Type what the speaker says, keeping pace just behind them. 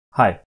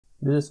Hi,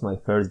 this is my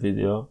first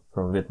video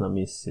from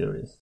Vietnamese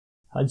series.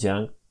 Hà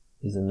Giang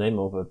is the name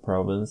of a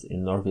province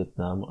in North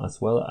Vietnam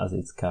as well as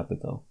its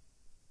capital.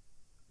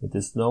 It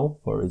is known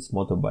for its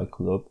motorbike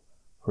club,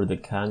 for the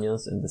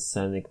canyons and the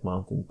scenic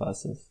mountain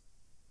passes.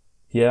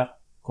 Pierre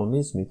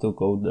convinced me to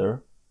go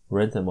there,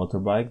 rent a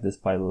motorbike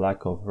despite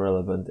lack of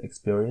relevant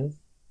experience,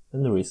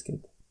 and risk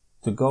it.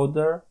 To go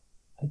there,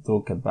 I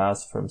took a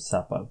bus from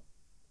Sapa.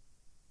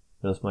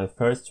 It was my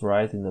first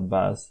ride in a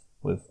bus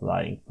with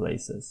lying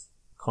places.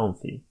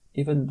 Comfy,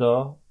 even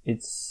though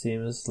it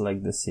seems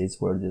like the seats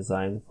were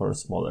designed for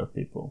smaller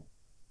people.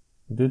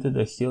 Due to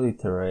the hilly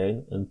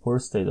terrain and poor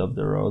state of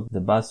the road, the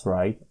bus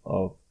ride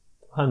of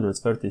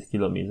 230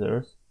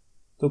 kilometers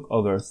took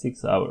over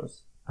 6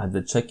 hours. At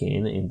the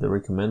check-in in the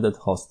recommended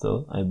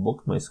hostel, I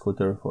booked my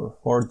scooter for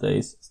 4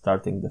 days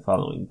starting the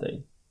following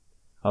day.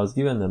 I was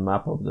given a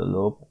map of the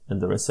loop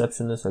and the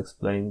receptionist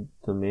explained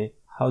to me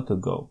how to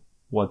go,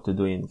 what to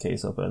do in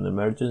case of an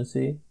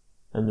emergency,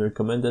 and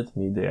recommended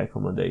me the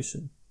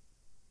accommodation.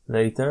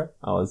 Later,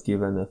 I was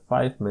given a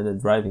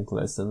 5-minute driving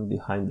lesson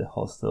behind the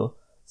hostel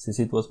since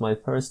it was my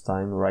first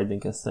time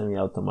riding a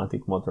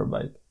semi-automatic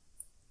motorbike.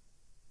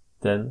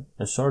 Then,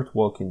 a short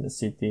walk in the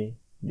city,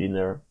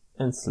 dinner,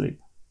 and sleep.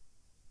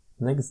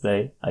 Next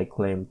day, I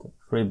claimed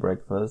free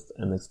breakfast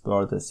and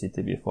explored the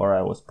city before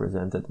I was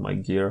presented my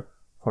gear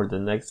for the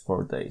next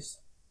 4 days.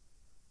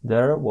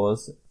 There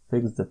was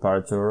fixed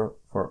departure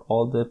for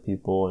all the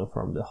people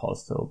from the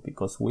hostel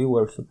because we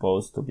were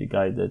supposed to be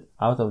guided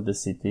out of the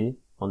city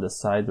on the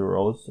side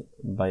roads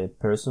by a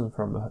person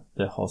from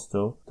the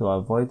hostel to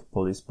avoid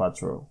police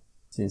patrol,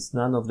 since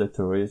none of the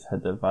tourists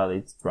had a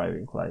valid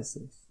driving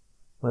license.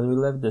 When we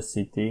left the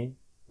city,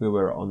 we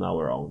were on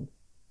our own.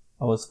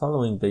 I was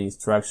following the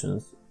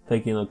instructions,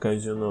 taking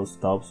occasional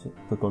stops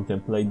to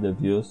contemplate the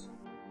views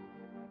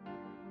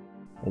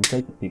and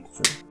take a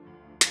picture.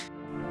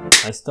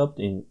 I stopped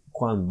in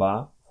Quang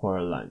Ba for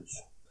a lunch.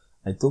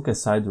 I took a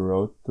side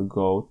road to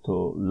go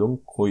to Lung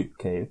Kui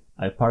cave.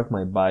 I parked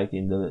my bike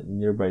in the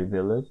nearby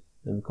village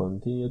and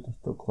continued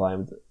to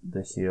climb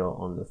the hill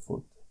on the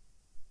foot.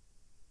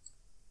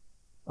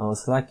 I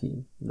was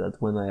lucky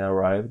that when I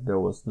arrived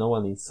there was no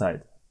one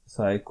inside,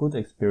 so I could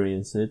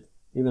experience it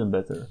even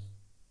better.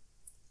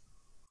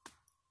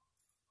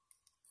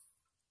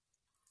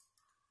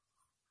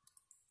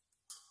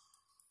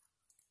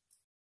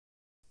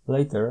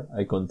 Later,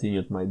 I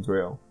continued my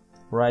drill,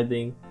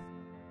 riding,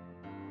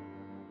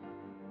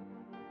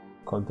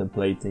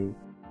 contemplating,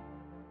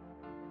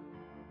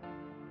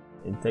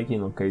 and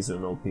taking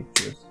occasional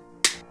pictures.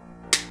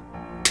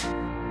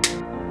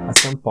 At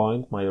some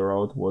point, my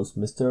road was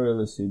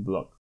mysteriously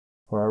blocked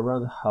for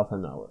around half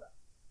an hour.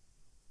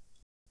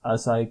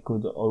 As I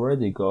could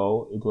already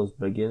go, it was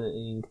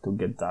beginning to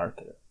get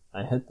darker.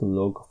 I had to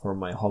look for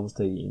my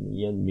homestay in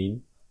Yen Minh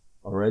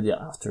already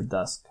after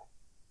dusk.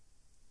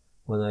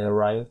 When I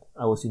arrived,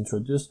 I was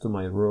introduced to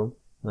my room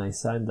and I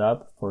signed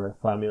up for a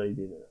family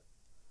dinner.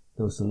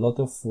 There was a lot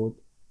of food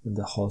and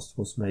the host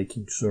was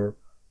making sure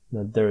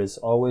that there is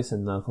always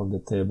enough on the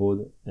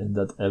table and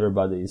that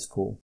everybody is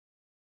full.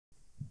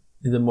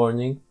 In the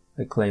morning,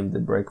 I claimed the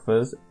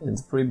breakfast and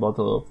 3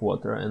 bottles of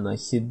water and I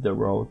hit the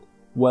road,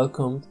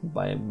 welcomed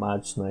by a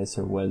much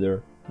nicer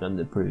weather than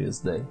the previous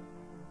day.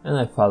 And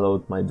I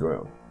followed my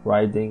drill,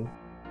 riding,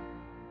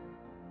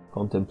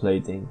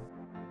 contemplating,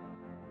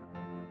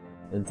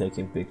 and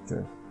taking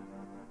pictures.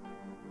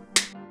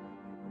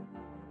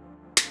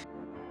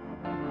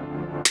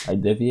 I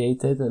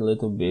deviated a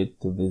little bit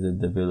to visit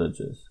the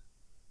villages.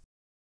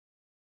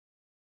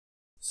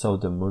 Saw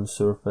the moon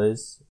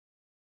surface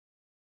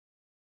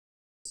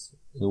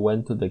and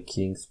went to the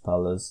king's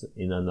palace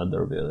in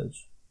another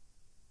village.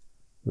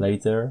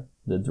 Later,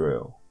 the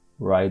drill,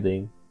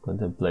 riding,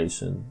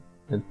 contemplation,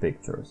 and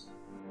pictures.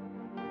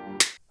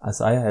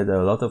 As I had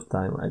a lot of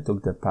time, I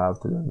took the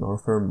path to the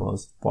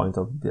northernmost point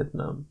of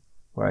Vietnam,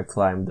 where I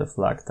climbed the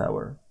flag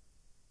tower.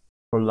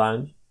 For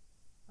lunch,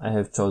 I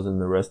have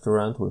chosen a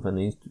restaurant with an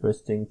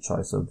interesting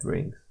choice of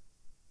drinks.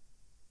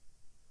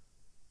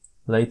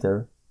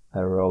 Later,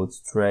 I rode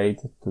straight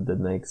to the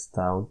next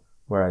town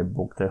where I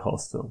booked a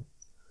hostel.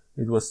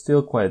 It was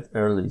still quite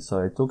early,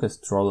 so I took a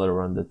stroll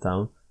around the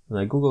town and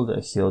I googled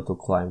a hill to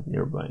climb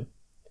nearby,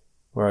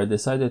 where I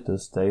decided to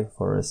stay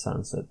for a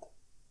sunset.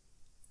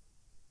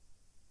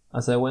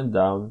 As I went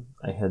down,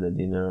 I had a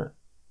dinner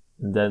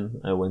and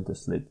then I went to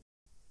sleep.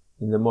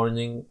 In the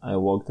morning, I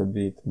walked a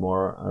bit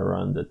more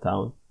around the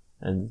town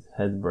and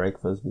had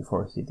breakfast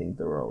before hitting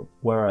the road,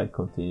 where I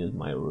continued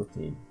my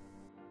routine.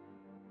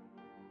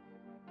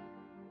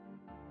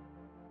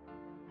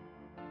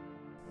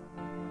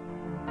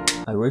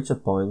 I reached a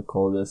point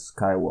called a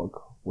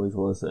skywalk, which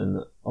was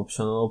an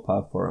optional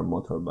path for a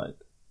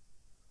motorbike.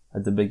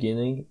 At the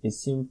beginning, it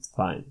seemed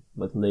fine,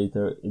 but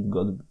later it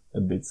got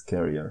a bit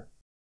scarier.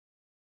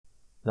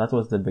 That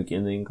was the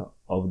beginning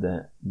of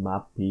the Ma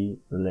Pi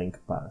Leng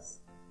Pass.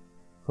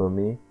 For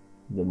me,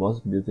 the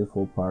most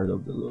beautiful part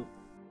of the loop.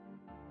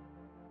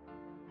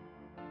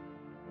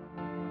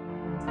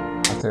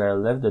 After I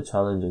left the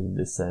challenging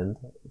descent,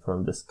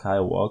 from the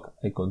skywalk,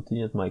 I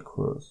continued my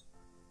cruise.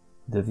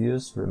 The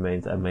views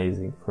remained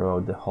amazing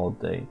throughout the whole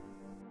day.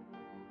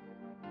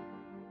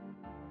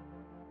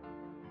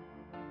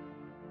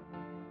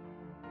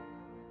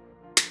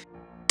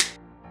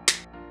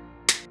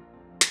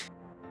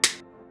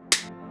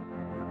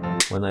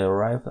 When I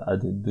arrived at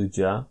the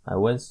Duja, I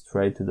went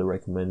straight to the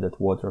recommended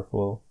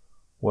waterfall,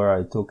 where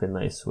I took a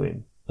nice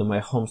swim. In my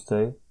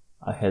homestay,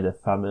 I had a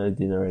family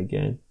dinner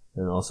again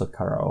and also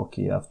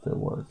karaoke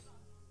afterwards.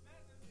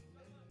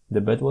 The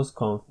bed was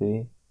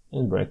comfy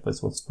and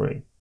breakfast was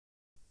free.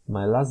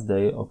 My last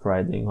day of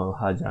riding on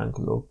Hajang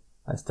Loop,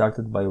 I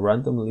started by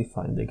randomly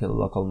finding a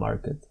local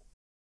market.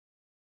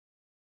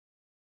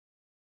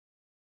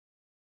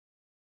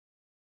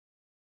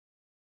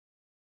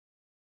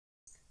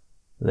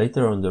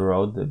 Later on the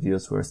road, the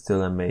views were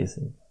still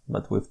amazing,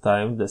 but with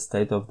time the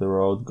state of the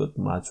road got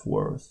much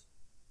worse.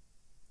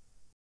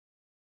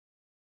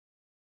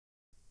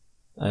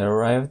 I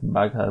arrived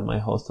back at my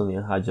hostel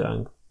in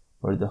Hajang,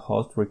 where the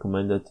host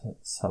recommended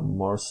some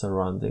more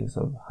surroundings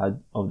of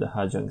the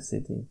Hajang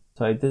city,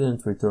 so I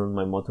didn't return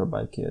my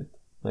motorbike yet.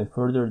 My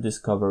further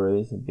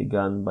discoveries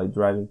began by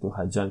driving to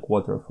Hajang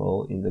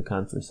waterfall in the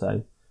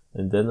countryside,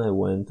 and then I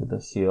went to the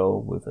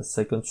hill with a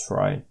second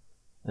shrine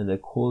and a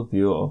cool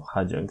view of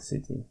Hajang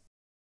city.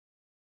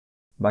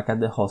 Back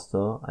at the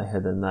hostel, I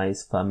had a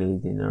nice family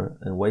dinner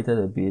and waited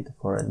a bit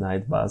for a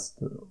night bus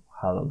to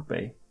Halong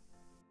Bay.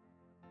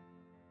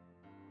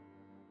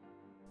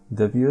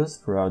 The views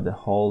throughout the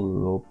whole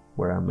loop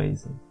were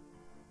amazing.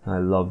 I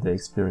loved the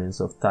experience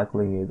of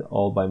tackling it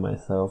all by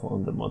myself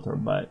on the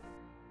motorbike.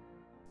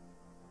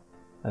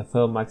 I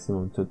fell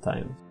maximum 2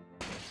 times.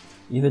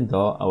 Even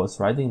though I was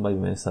riding by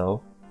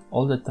myself,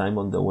 all the time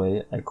on the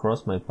way I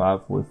crossed my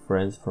path with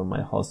friends from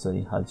my hostel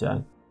in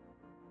Hajang.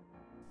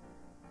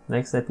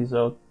 Next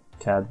episode,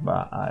 Cat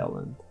Ba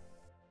Island.